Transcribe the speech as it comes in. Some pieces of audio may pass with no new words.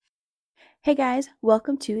Hey guys,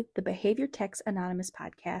 welcome to the Behavior Techs Anonymous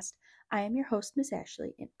podcast. I am your host, Miss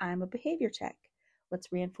Ashley, and I'm a behavior tech.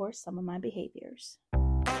 Let's reinforce some of my behaviors.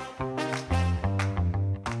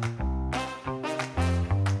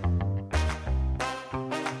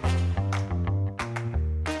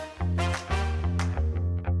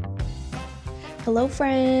 Hello,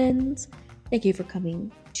 friends. Thank you for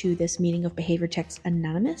coming to this meeting of Behavior Techs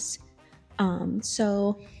Anonymous.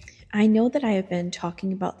 So I know that I have been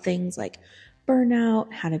talking about things like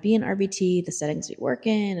burnout, how to be an RBT, the settings we work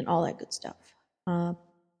in, and all that good stuff.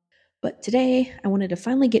 But today I wanted to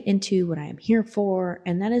finally get into what I am here for,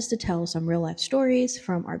 and that is to tell some real life stories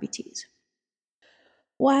from RBTs.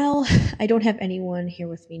 While I don't have anyone here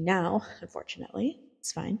with me now, unfortunately,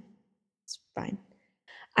 it's fine.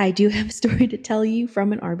 I do have a story to tell you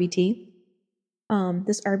from an RBT.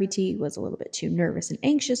 This RBT was a little bit too nervous and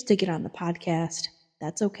anxious to get on the podcast.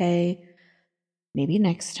 That's okay. Maybe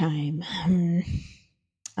next time.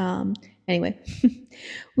 Anyway,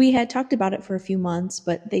 we had talked about it for a few months,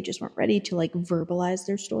 but they just weren't ready to verbalize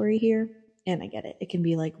their story here. And I get it. It can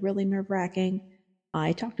be really nerve-wracking.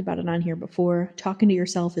 I talked about it on here before. Talking to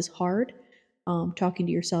yourself is hard. Talking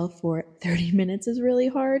to yourself for 30 minutes is really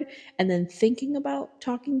hard. And then thinking about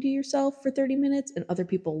talking to yourself for 30 minutes and other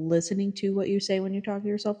people listening to what you say when you're talking to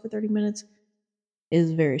yourself for 30 minutes is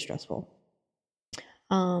very stressful.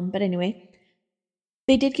 But anyway,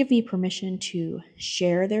 they did give me permission to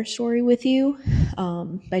share their story with you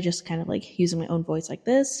by just kind of using my own voice like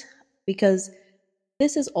this, because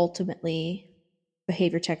this is ultimately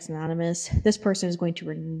Behavior Techs Anonymous. This person is going to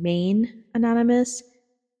remain anonymous.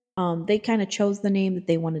 They kind of chose the name that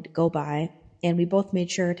they wanted to go by, and we both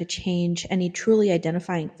made sure to change any truly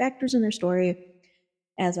identifying factors in their story,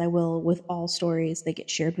 as I will with all stories that get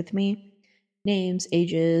shared with me. Names,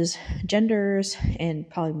 ages, genders, and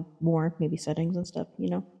probably more, maybe settings and stuff,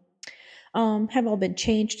 have all been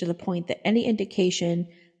changed to the point that any indication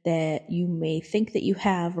that you may think that you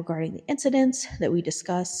have regarding the incidents that we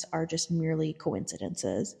discuss are just merely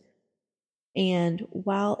coincidences. And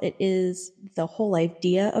while it is the whole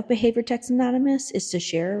idea of Behavior Techs Anonymous is to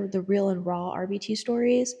share the real and raw RBT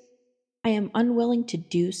stories, I am unwilling to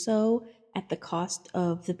do so at the cost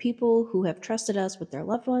of the people who have trusted us with their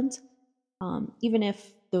loved ones, even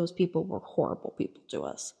if those people were horrible people to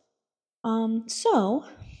us. So,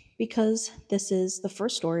 because this is the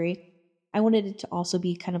first story, I wanted it to also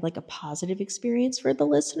be kind of like a positive experience for the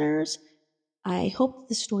listeners. I hope that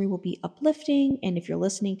the story will be uplifting, and if you're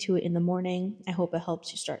listening to it in the morning, I hope it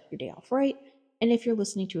helps you start your day off right. And if you're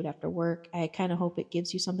listening to it after work, I kind of hope it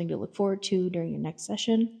gives you something to look forward to during your next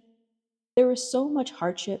session. There were so much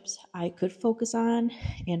hardships I could focus on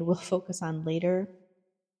and will focus on later.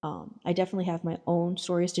 I definitely have my own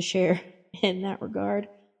stories to share in that regard,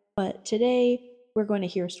 but today we're going to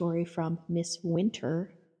hear a story from Miss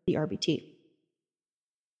Winter, the RBT.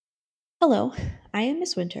 Hello, I am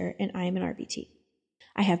Miss Winter, and I am an RBT.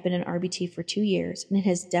 I have been an RBT for 2 years, and it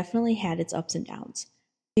has definitely had its ups and downs.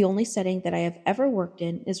 The only setting that I have ever worked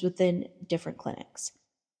in is within different clinics.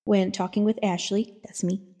 When talking with Ashley, that's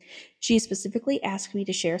me, she specifically asked me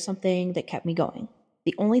to share something that kept me going.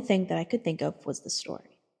 The only thing that I could think of was the story.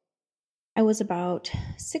 I was about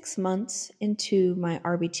 6 months into my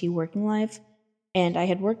RBT working life, and I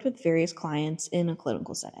had worked with various clients in a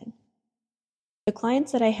clinical setting. The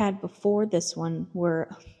clients that I had before this one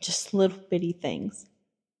were just little bitty things,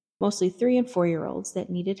 mostly 3 and 4-year-olds that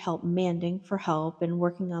needed help manding for help and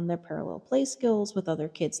working on their parallel play skills with other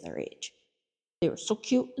kids their age. They were so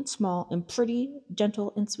cute and small and pretty,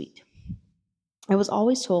 gentle and sweet. I was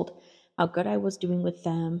always told how good I was doing with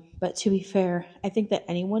them, but to be fair, I think that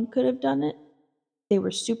anyone could have done it. They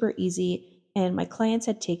were super easy, and my clients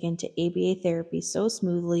had taken to ABA therapy so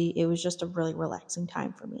smoothly, it was just a really relaxing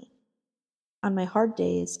time for me. On my hard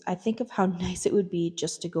days, I think of how nice it would be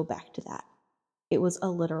just to go back to that. It was a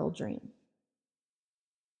literal dream.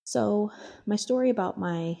 So, my story about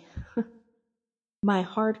my my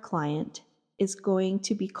hard client is going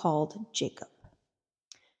to be called Jacob.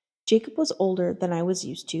 Jacob was older than I was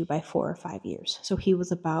used to by 4 or 5 years, so he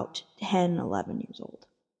was about 10, 11 years old.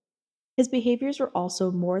 His behaviors were also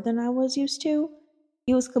more than I was used to.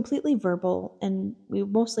 He was completely verbal, and we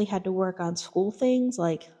mostly had to work on school things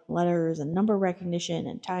like letters and number recognition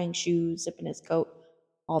and tying shoes, zipping his coat,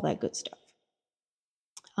 all that good stuff.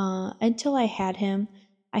 Until I had him,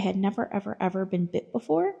 I had never, ever been bit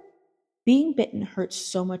before. Being bitten hurt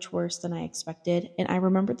so much worse than I expected, and I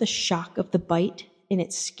remember the shock of the bite, and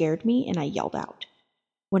it scared me, and I yelled out.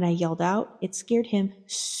 When I yelled out, it scared him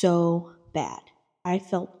so bad. I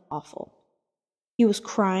felt awful. He was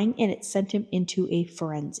crying, and it sent him into a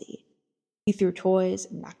frenzy. He threw toys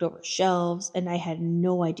and knocked over shelves, and I had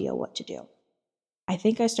no idea what to do. I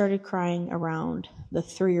think I started crying around the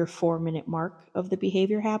 3 or 4 minute mark of the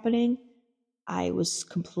behavior happening. I was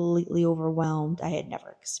completely overwhelmed. I had never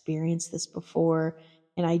experienced this before,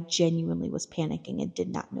 and I genuinely was panicking and did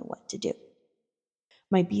not know what to do.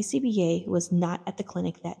 My BCBA was not at the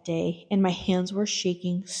clinic that day, and my hands were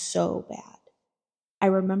shaking so bad. I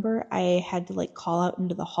remember I had to call out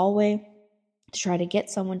into the hallway to try to get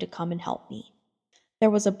someone to come and help me. There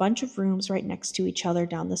was a bunch of rooms right next to each other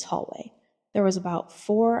down this hallway. There was about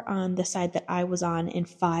 4 on the side that I was on and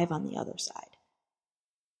 5 on the other side.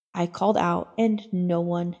 I called out and no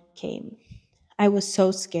one came. I was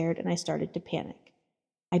so scared and I started to panic.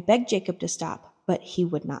 I begged Jacob to stop, but he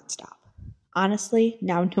would not stop. Honestly,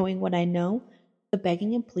 now knowing what I know, the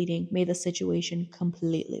begging and pleading made the situation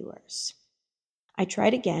completely worse. I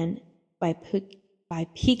tried again by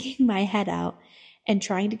peeking my head out and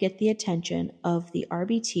trying to get the attention of the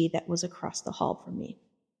RBT that was across the hall from me.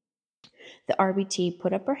 The RBT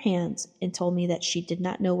put up her hands and told me that she did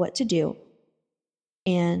not know what to do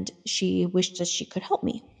and she wished that she could help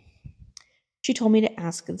me. She told me to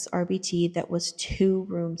ask this RBT that was 2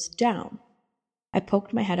 rooms down. I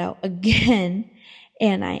poked my head out again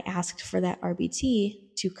and I asked for that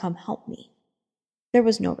RBT to come help me. There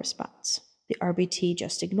was no response. The RBT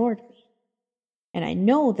just ignored me. And I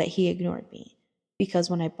know that he ignored me because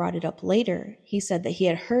when I brought it up later, he said that he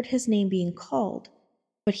had heard his name being called,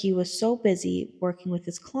 but he was so busy working with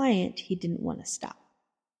his client, he didn't want to stop.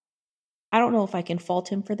 I don't know if I can fault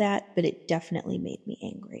him for that, but it definitely made me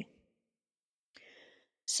angry.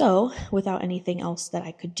 So, without anything else that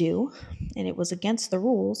I could do, and it was against the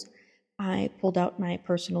rules, I pulled out my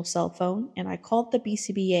personal cell phone and I called the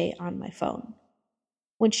BCBA on my phone.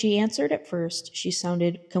 When she answered at first, she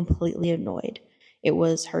sounded completely annoyed. It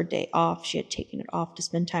was her day off. She had taken it off to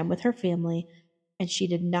spend time with her family, and she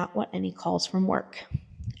did not want any calls from work.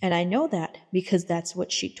 And I know that because that's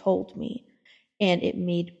what she told me, and it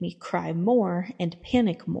made me cry more and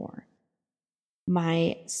panic more.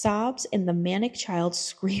 My sobs and the manic child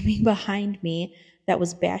screaming behind me that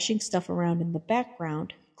was bashing stuff around in the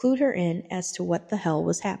background clued her in as to what the hell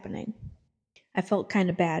was happening. I felt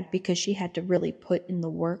kind of bad because she had to really put in the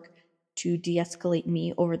work to de-escalate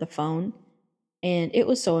me over the phone, and it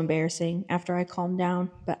was so embarrassing after I calmed down,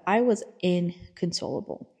 but I was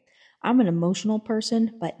inconsolable. I'm an emotional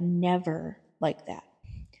person, but never like that.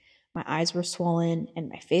 My eyes were swollen and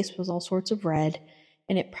my face was all sorts of red,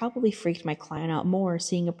 and it probably freaked my client out more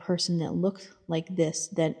seeing a person that looked like this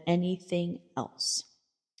than anything else.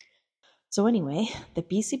 So anyway, the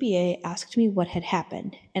BCBA asked me what had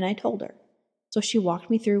happened, and I told her. So she walked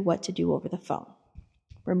me through what to do over the phone.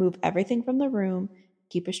 Remove everything from the room,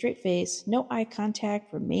 keep a straight face, no eye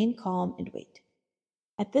contact, remain calm, and wait.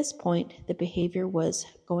 At this point, the behavior was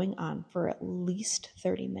going on for at least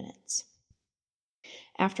 30 minutes.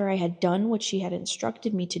 After I had done what she had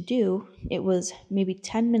instructed me to do, it was maybe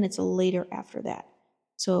 10 minutes later after that,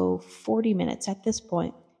 so 40 minutes at this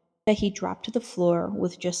point, that he dropped to the floor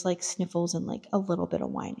with just sniffles and a little bit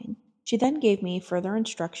of whining. She then gave me further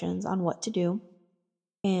instructions on what to do,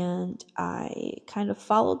 and I kind of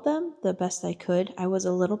followed them the best I could. I was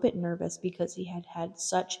a little bit nervous because he had had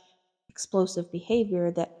such explosive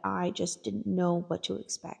behavior that I just didn't know what to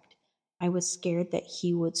expect. I was scared that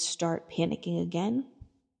he would start panicking again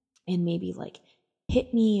and maybe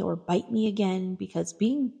hit me or bite me again, because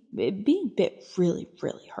being bit really,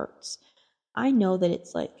 really hurts. I know that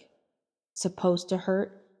it's supposed to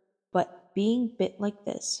hurt, but being bit like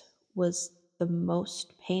this was the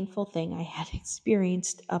most painful thing I had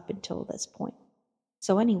experienced up until this point.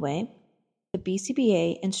 So anyway, the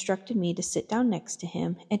BCBA instructed me to sit down next to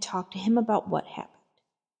him and talk to him about what happened.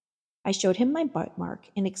 I showed him my bite mark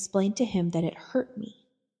and explained to him that it hurt me.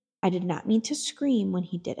 I did not mean to scream when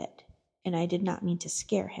he did it, and I did not mean to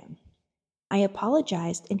scare him. I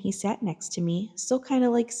apologized, and he sat next to me, still kind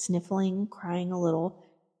of sniffling, crying a little.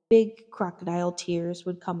 Big crocodile tears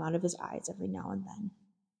would come out of his eyes every now and then.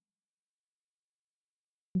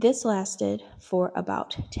 This lasted for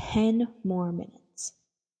about 10 more minutes.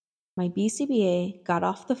 My BCBA got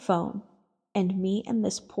off the phone, and me and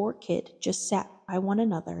this poor kid just sat by one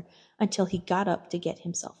another until he got up to get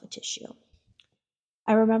himself a tissue.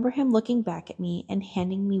 I remember him looking back at me and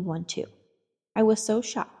handing me one too. I was so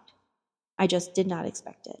shocked. I just did not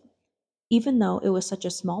expect it. Even though it was such a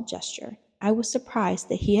small gesture, I was surprised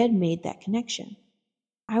that he had made that connection.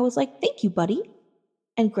 I was like, "Thank you, buddy,"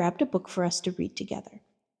 and grabbed a book for us to read together.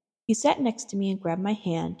 He sat next to me and grabbed my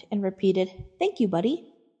hand and repeated, "Thank you,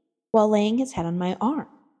 buddy," while laying his head on my arm.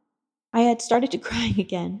 I had started to cry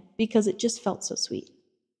again because it just felt so sweet.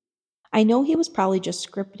 I know he was probably just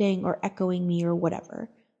scripting or echoing me or whatever,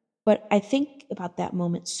 but I think about that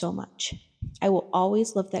moment so much. I will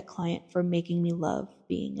always love that client for making me love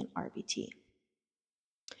being an RBT.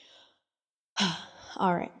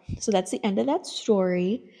 All right, so that's the end of that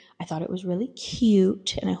story. I thought it was really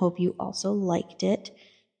cute, and I hope you also liked it.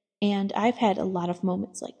 And I've had a lot of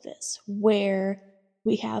moments like this where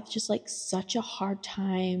we have just like such a hard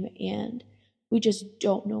time and we just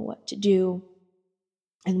don't know what to do.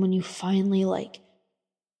 And when you finally like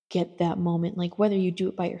get that moment, like whether you do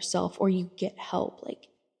it by yourself or you get help, like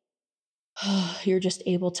you're just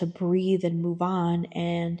able to breathe and move on.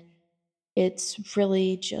 And it's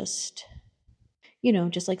really just,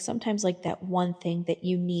 just like sometimes like that one thing that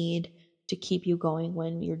you need to keep you going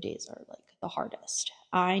when your days are like the hardest.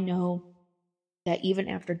 I know that even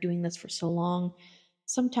after doing this for so long,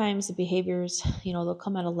 sometimes the behaviors, they'll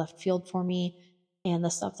come out of left field for me. And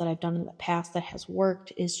the stuff that I've done in the past that has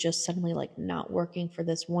worked is just suddenly like not working for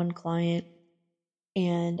this one client.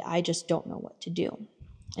 And I just don't know what to do.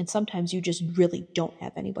 And sometimes you just really don't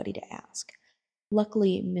have anybody to ask.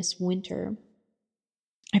 Luckily, Miss Winter,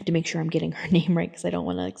 I have to make sure I'm getting her name right because I don't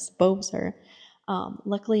want to expose her.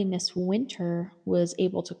 Luckily, Miss Winter was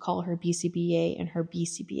able to call her BCBA, and her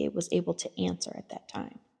BCBA was able to answer at that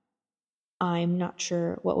time. I'm not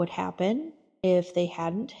sure what would happen if they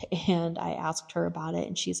hadn't, and I asked her about it,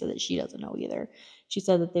 and she said that she doesn't know either. She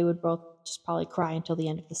said that they would both just probably cry until the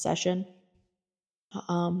end of the session.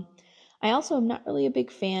 I also am not really a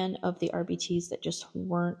big fan of the RBTs that just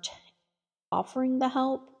weren't offering the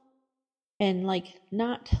help. And like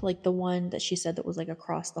not like the one that she said that was like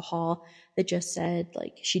across the hall that just said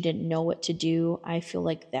like she didn't know what to do. I feel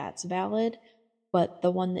like that's valid. But the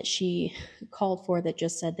one that she called for that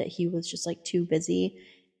just said that he was just like too busy,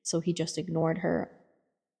 so he just ignored her.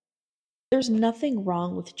 There's nothing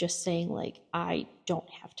wrong with just saying like I don't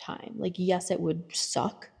have time. Like yes, it would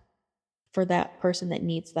suck for that person that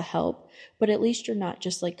needs the help, but at least you're not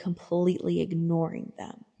just like completely ignoring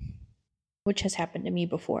them, which has happened to me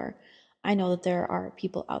before. I know that there are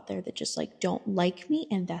people out there that just like don't like me,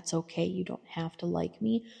 and that's okay. You don't have to like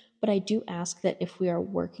me, but I do ask that if we are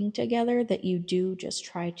working together that you do just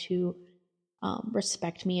try to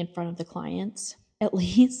respect me in front of the clients. At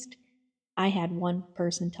least I had one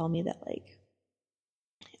person tell me that like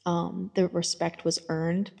the respect was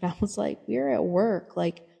earned, but I was like, we're at work,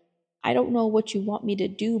 like I don't know what you want me to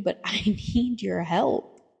do, but I need your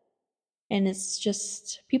help. And it's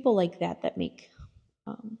just people like that that make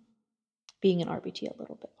being an RBT a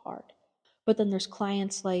little bit hard. But then there's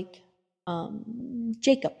clients like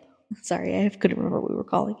Jacob. Sorry, I couldn't remember what we were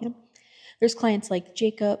calling him. There's clients like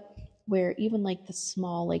Jacob where even like the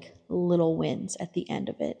small, like little wins at the end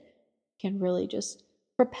of it can really just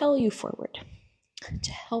propel you forward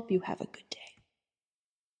to help you have a good day.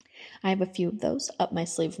 I have a few of those up my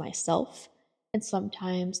sleeve myself, and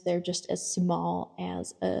sometimes they're just as small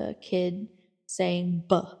as a kid saying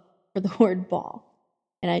 "buh" for the word ball.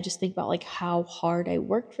 And I just think about like how hard I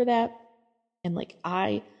worked for that, and like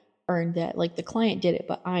I earned that. Like the client did it,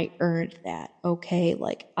 but I earned that. Okay,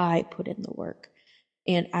 like I put in the work.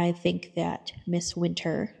 And I think that Miss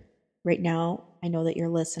Winter, right now, I know that you're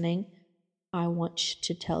listening. I want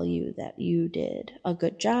to tell you that you did a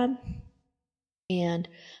good job. And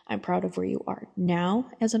I'm proud of where you are now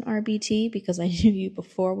as an RBT because I knew you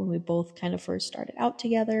before when we both kind of first started out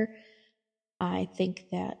together. I think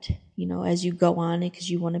that, as you go on, because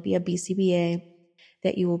you want to be a BCBA,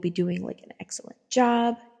 that you will be doing like an excellent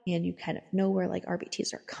job and you kind of know where like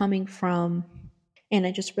RBTs are coming from. And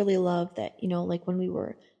I just really love that, like when we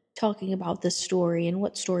were talking about this story and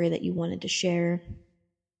what story that you wanted to share,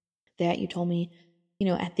 that you told me,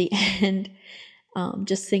 at the end,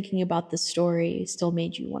 just thinking about the story still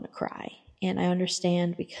made you want to cry. And I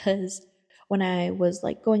understand because when I was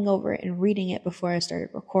like going over it and reading it before I started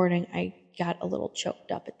recording, I got a little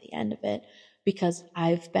choked up at the end of it because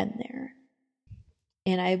I've been there.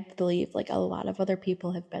 And I believe like a lot of other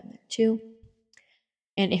people have been there too.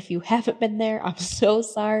 And if you haven't been there, I'm so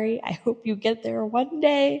sorry. I hope you get there one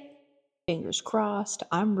day. Fingers crossed.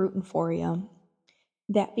 I'm rooting for you.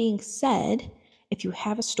 That being said, if you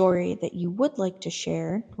have a story that you would like to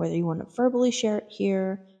share, whether you want to verbally share it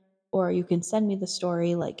here, or you can send me the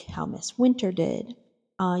story like how Miss Winter did,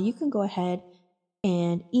 you can go ahead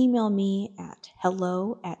and email me at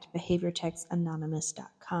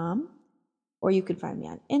hello@behaviortechsanonymous.com, or you can find me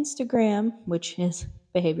on Instagram, which is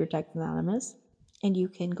behaviortechanonymous, and you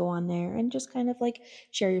can go on there and just kind of like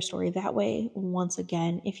share your story that way. Once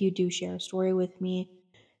again, if you do share a story with me,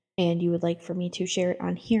 and you would like for me to share it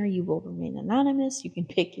on here, you will remain anonymous. You can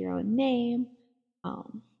pick your own name.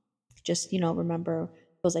 Just, remember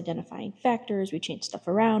those identifying factors. We change stuff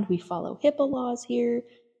around. We follow HIPAA laws here.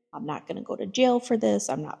 I'm not going to go to jail for this.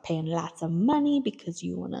 I'm not paying lots of money because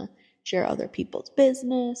you want to share other people's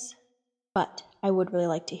business. But I would really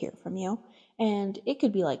like to hear from you. And it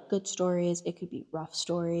could be like good stories. It could be rough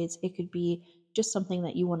stories. It could be just something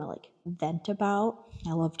that you want to like vent about.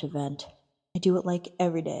 I love to vent. I do it like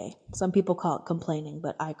every day. Some people call it complaining,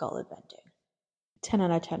 but I call it venting. 10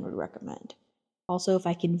 out of 10 would recommend. Also, if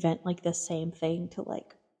I can vent like the same thing to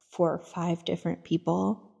like 4 or 5 different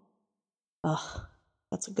people,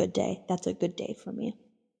 that's a good day. That's a good day for me.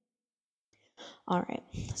 All right,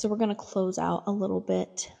 so we're going to close out a little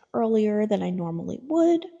bit earlier than I normally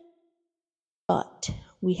would, but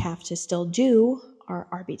we have to still do our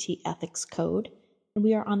RBT ethics code. And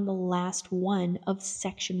we are on the last one of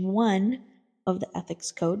section 1 of the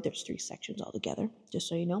ethics code. There's 3 sections altogether, just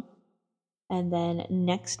so you know. And then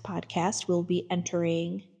next podcast, we'll be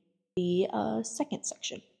entering the second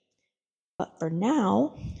section. But for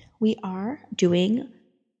now, we are doing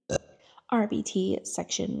RBT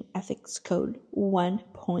section ethics code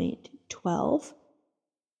 1.12.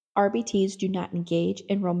 RBTs do not engage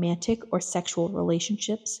in romantic or sexual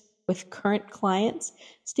relationships with current clients,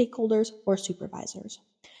 stakeholders, or supervisors.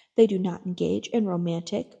 They do not engage in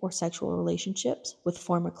romantic or sexual relationships with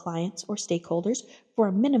former clients or stakeholders for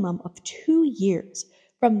a minimum of 2 years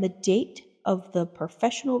from the date of the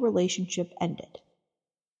professional relationship ended.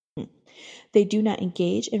 They do not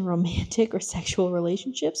engage in romantic or sexual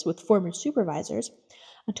relationships with former supervisors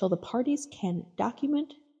until the parties can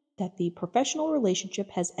document that the professional relationship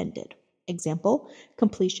has ended. Example,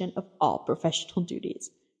 completion of all professional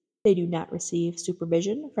duties. They do not receive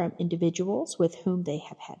supervision from individuals with whom they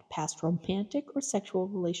have had past romantic or sexual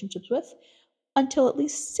relationships with until at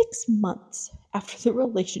least 6 months after the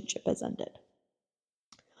relationship has ended.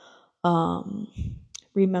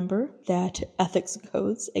 Remember that ethics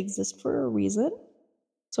codes exist for a reason.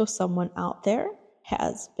 So someone out there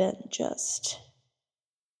has been just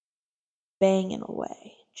banging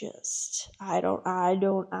away. I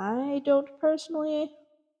don't personally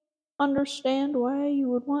understand why you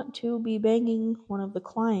would want to be banging one of the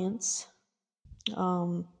clients,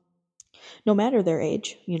 no matter their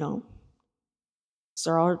age, you know.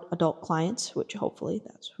 There are adult clients, which hopefully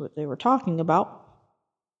that's what they were talking about.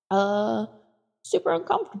 Super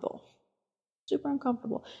uncomfortable.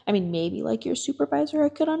 I mean, maybe like your supervisor I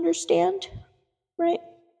could understand, right?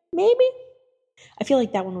 Maybe. I feel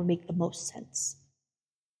like that one would make the most sense.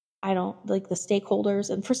 I don't like the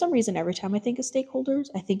stakeholders, and for some reason every time I think of stakeholders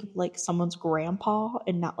I think of like someone's grandpa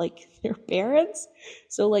and not like their parents.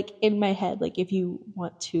 So like in my head, like if you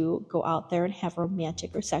want to go out there and have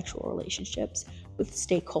romantic or sexual relationships with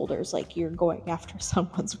stakeholders, like you're going after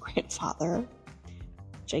someone's grandfather,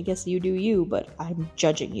 which I guess you do you, but I'm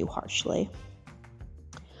judging you harshly.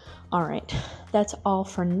 All right, that's all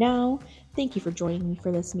for now. Thank you for joining me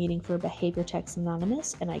for this meeting for Behavior Techs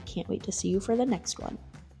Anonymous, and I can't wait to see you for the next one.